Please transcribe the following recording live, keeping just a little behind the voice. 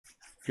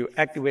to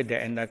activate the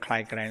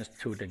endocrine glands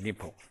to the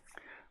nipple.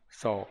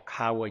 So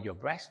cover your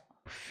breast,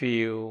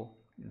 feel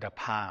the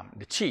palm,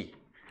 the chi.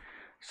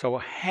 So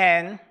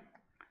hand,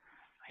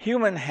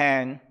 human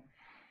hand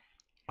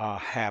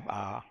have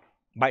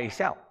by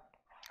itself,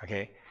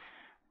 okay?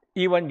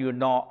 Even you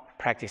not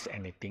practice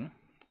anything,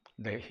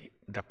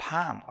 the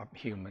palm of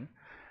human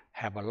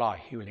have a lot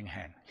of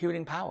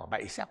healing power by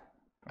itself,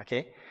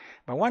 okay?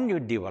 But when you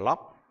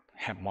develop,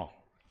 have more,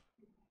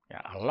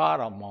 yeah, a lot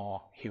of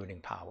more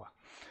healing power.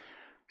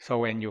 So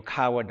when you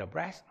cover the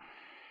breast,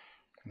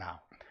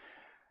 now,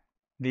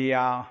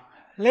 the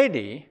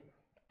lady,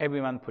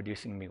 everyone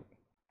producing milk,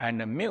 and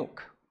the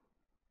milk,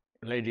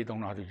 lady don't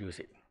know how to use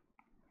it,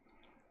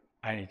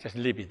 and it just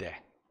leave it there.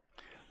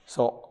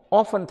 So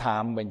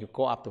oftentimes when you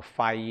go up to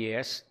 5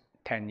 years,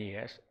 10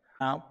 years,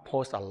 now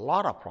pose a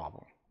lot of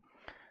problem,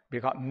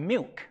 because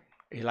milk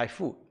is like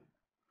food.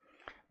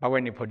 But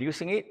when you're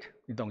producing it,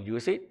 you don't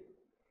use it,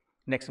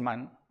 next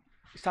month,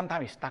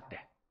 sometimes it's stuck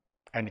there,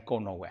 and it go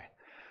nowhere.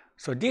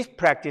 So this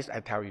practice, I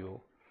tell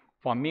you,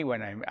 for me,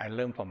 when I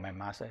learned from my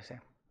master, I say,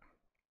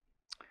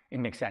 it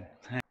makes sense.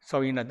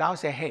 So in the Tao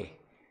say, hey,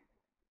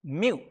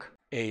 milk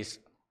is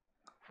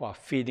for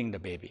feeding the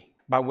baby.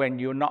 But when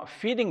you're not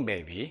feeding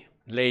baby,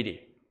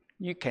 lady,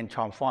 you can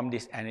transform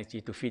this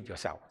energy to feed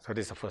yourself. So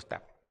this is the first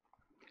step.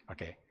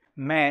 Okay.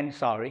 Man,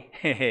 sorry,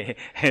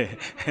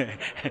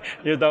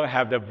 you don't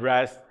have the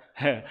breast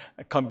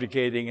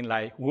complicating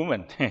like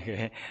woman,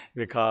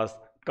 because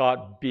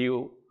God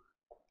built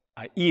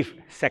Eve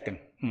second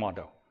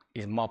model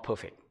is more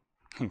perfect.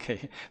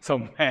 Okay,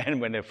 so man,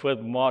 when the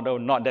first model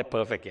not that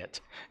perfect yet.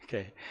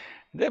 Okay,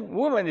 the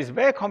woman is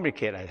very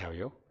complicated, I tell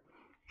you.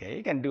 Okay,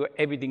 you can do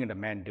everything the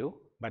man do,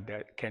 but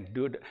they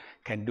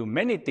can do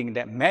many things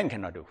that man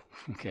cannot do.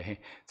 Okay,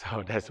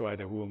 so that's why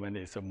the woman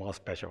is more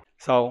special.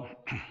 So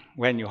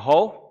when you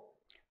hold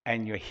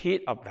and you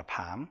heat up the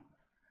palm,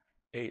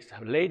 it's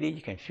a lady,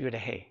 you can feel the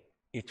hey,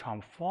 it's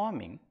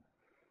transforming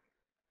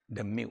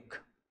the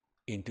milk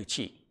into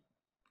chi.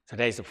 So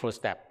that is the first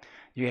step.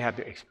 You have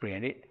to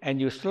experience it, and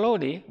you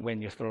slowly,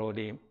 when you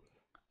slowly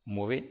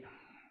move it,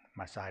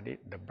 massage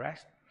it, the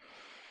breast,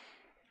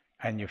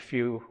 and you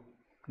feel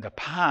the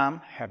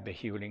palm have the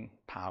healing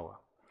power,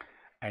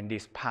 and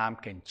this palm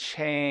can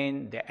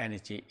change the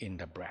energy in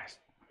the breast.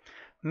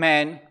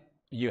 Man,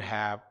 you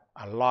have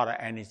a lot of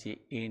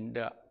energy in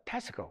the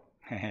testicle.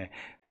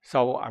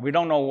 So we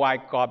don't know why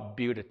God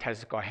built the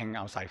testicle hang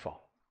outside for.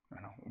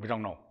 We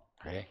don't know,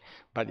 okay?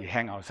 But it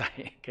hang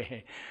outside.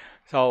 Okay,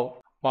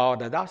 so. Well,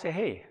 the Tao say,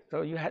 hey,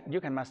 so you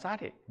can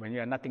massage it when you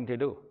have nothing to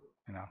do,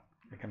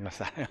 you can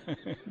massage.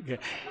 Okay.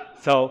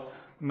 So,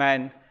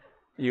 man,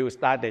 you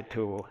started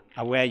to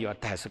aware your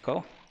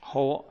testicle.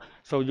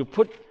 So you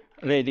put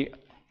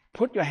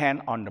your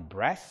hand on the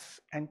breast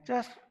and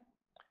just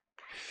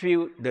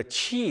feel the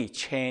chi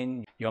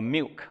change your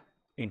milk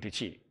into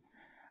chi.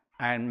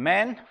 And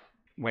man,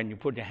 when you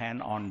put your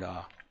hand on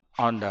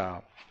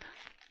the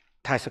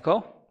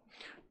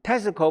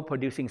testicle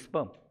producing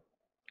sperm.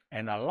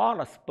 And a lot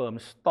of sperm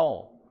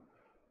stored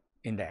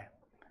in there,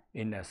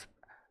 in the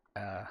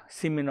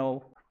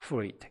seminal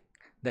fluid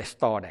that's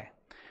stored there.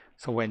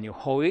 So when you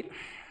hold it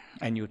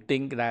and you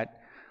think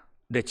that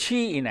the chi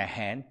in a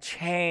hand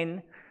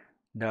change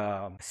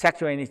the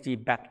sexual energy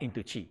back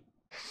into chi.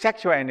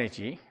 Sexual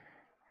energy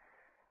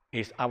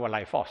is our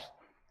life force,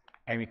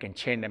 and we can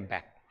change them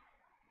back.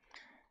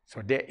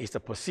 So there is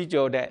a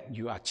procedure that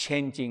you are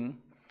changing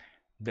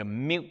the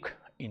milk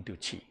into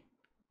chi.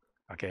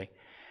 Okay.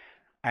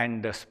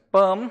 And the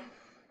sperm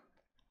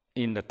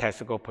in the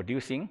testicle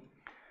producing,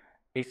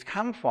 it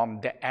comes from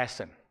the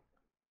essence.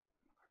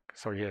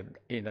 So here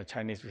in the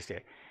Chinese we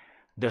say,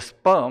 the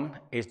sperm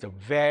is the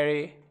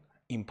very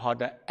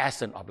important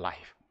essence of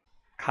life.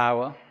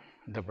 Cover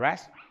the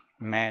breast,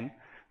 man,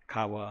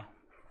 cover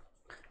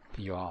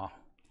your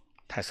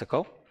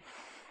testicle,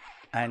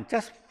 and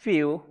just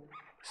feel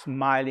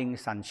smiling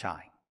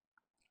sunshine.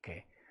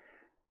 Okay,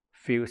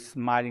 feel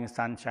smiling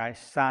sunshine,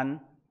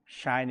 sun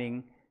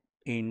shining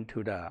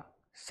into the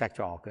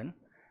sexual organ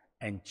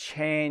and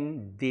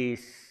change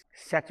this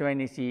sexual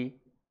energy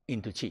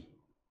into chi.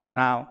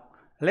 Now,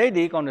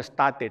 lady going to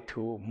start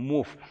to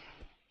move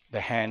the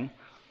hand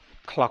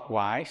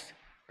clockwise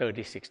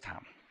 36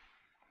 times.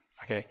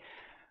 Okay,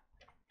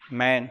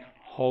 man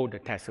hold the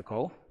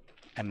testicle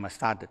and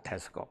massage the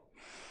testicle.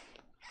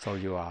 So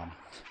you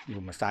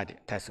massage the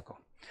testicle.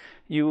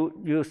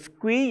 You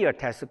squeeze your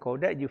testicle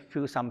that you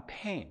feel some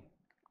pain.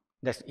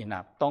 That's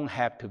enough. Don't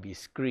have to be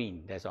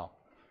screamed. That's all.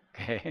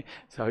 Okay,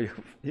 so you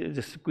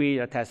just squeeze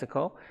your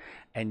testicle,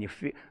 and you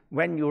feel,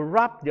 when you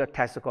rub your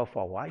testicle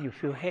for a while, you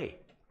feel, hey,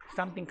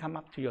 something come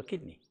up to your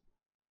kidney.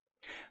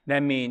 That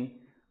means,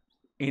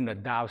 in the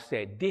Tao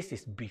said, this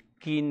is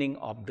beginning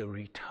of the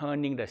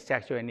returning the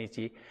sexual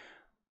energy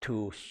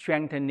to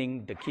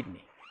strengthening the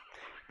kidney,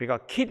 because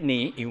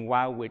kidney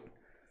involved with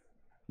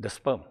the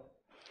sperm.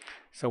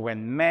 So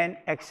when man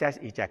excess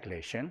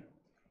ejaculation,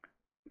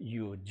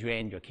 you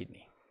drain your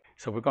kidney.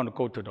 So we're going to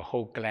go to the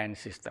whole gland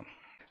system.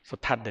 So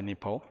touch the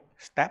nipple,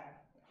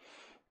 step,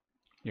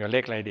 your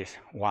leg like this,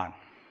 1,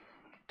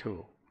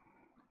 2,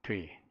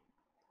 3,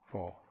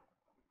 4,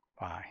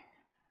 5,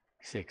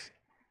 6,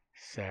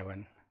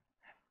 7,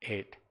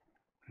 8,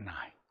 9.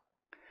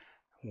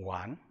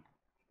 1,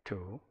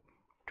 2,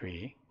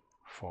 3,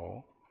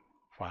 4,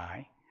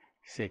 5,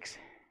 6,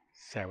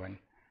 7,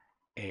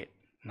 8,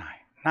 9.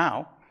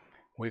 Now,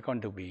 we're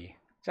going to be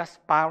just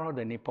spiral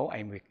the nipple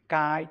and we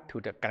guide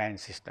to the gland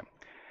system.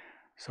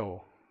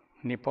 So,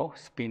 nipple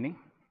spinning.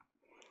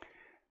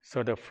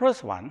 So, the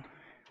first one,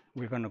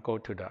 we're going to go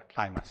to the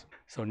thymus.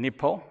 So,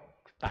 nipple,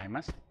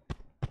 thymus.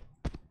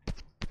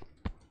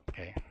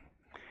 Okay.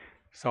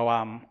 So,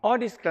 all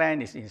this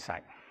gland is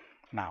inside.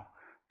 Now,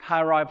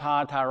 thyroid,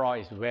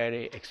 parathyroid is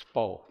very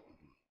exposed.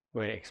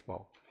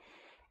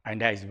 And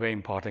that is very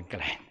important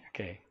gland.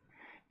 Okay.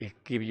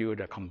 It gives you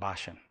the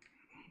combustion,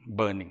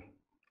 burning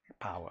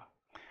power.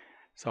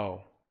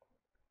 So,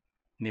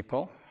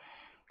 nipple.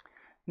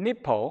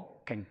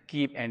 Nipple can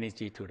give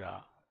energy to the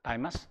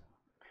thymus.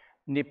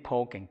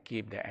 Nipple can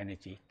give the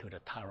energy to the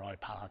thyroid,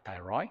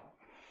 parathyroid.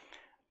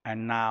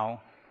 And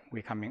now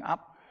we're coming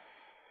up.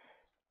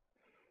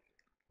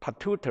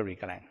 Pituitary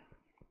gland.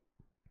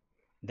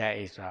 That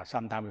is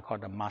sometimes we call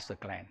the master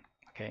gland.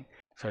 Okay.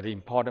 So the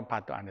important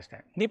part to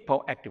understand.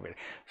 Nipple activate.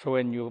 So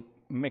when you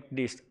make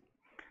this,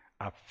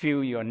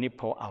 feel your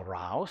nipple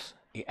aroused,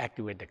 it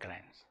activates the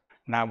glands.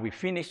 Now we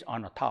finish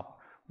on the top.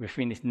 We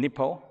finish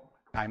nipple,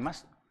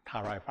 thymus,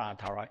 thyroid,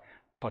 parathyroid,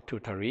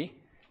 pituitary,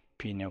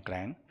 pineal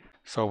gland.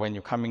 So when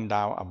you're coming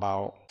down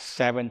about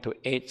 7 to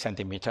 8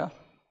 centimeters,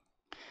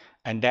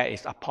 and that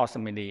is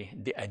approximately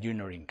the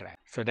adrenal gland.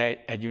 So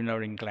that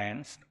adrenal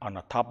glands on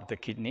the top of the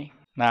kidney.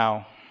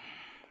 Now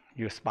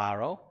you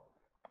spiral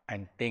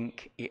and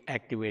think it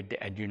activates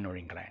the adrenal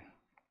gland.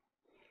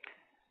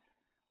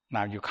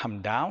 Now you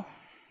come down.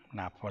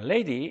 Now for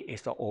lady,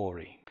 it's the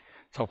ovary.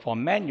 So for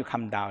men, you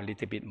come down a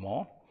little bit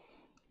more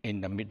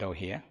in the middle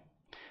here.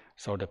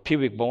 So the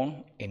pubic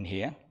bone in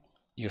here,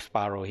 you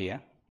spiral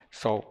here.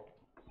 So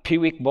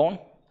pubic bone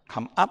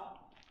come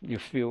up, you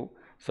feel,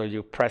 so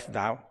you press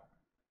down,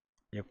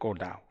 you go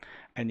down.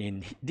 And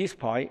in this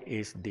point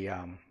is the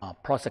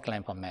prostate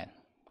gland for men.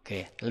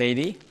 Okay,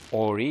 lady,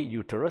 ovary,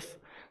 uterus.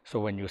 So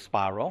when you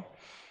spiral,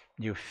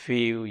 you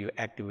feel you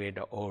activate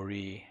the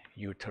ovary,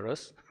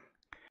 uterus.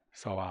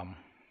 So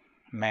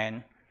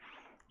man,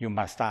 you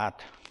must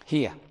start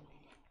here.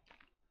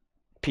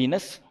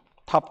 Penis,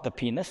 top of the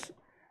penis,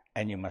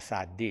 and you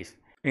massage this.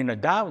 In the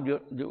down,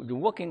 you're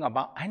working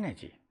about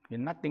energy. You're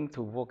nothing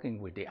to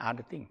working with the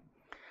other thing.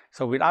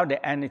 So without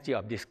the energy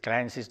of this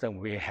gland system,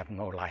 we have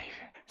no life.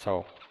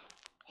 So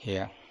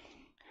here,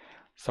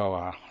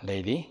 so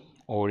lady,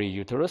 ovary,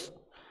 uterus,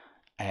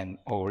 and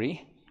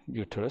ovary,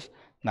 uterus.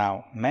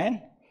 Now,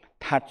 man,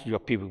 touch your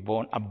pubic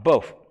bone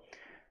above.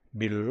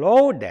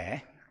 Below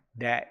there,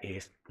 that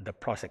is the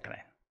prostate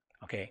gland.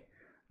 Okay,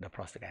 the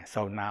prostate gland.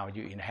 So now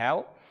you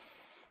inhale,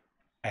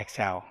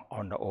 exhale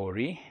on the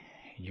ovary,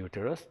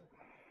 uterus.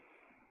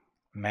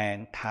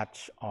 Man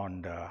touch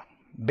on the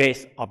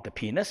base of the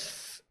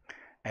penis,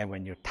 and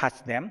when you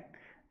touch them,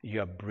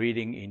 you are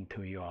breathing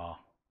into your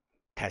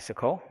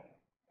testicle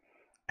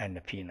and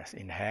the penis.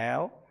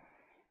 Inhale,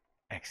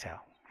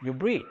 exhale. You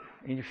breathe,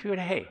 and you feel,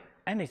 hey,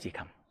 energy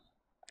come.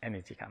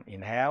 Energy come.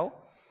 Inhale,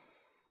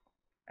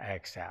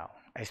 exhale.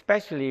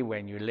 Especially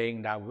when you're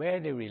laying down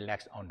very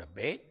relaxed on the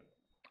bed.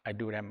 I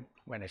do them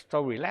when I'm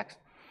so relaxed.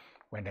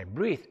 When I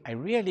breathe, I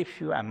really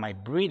feel my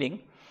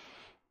breathing,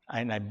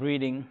 and I'm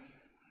breathing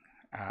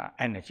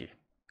energy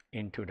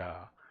into the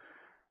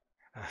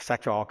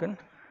sexual organ,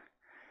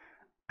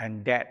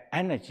 and that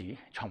energy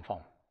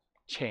transform,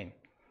 change.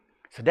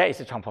 So that is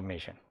a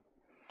transformation.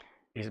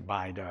 It's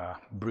by the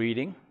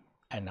breathing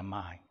and the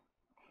mind,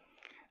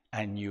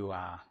 and you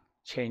are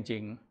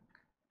changing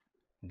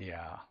the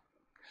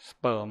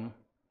sperm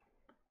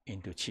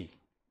into chi.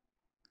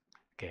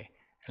 Okay,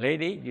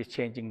 lady, you're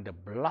changing the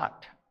blood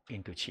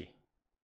into chi.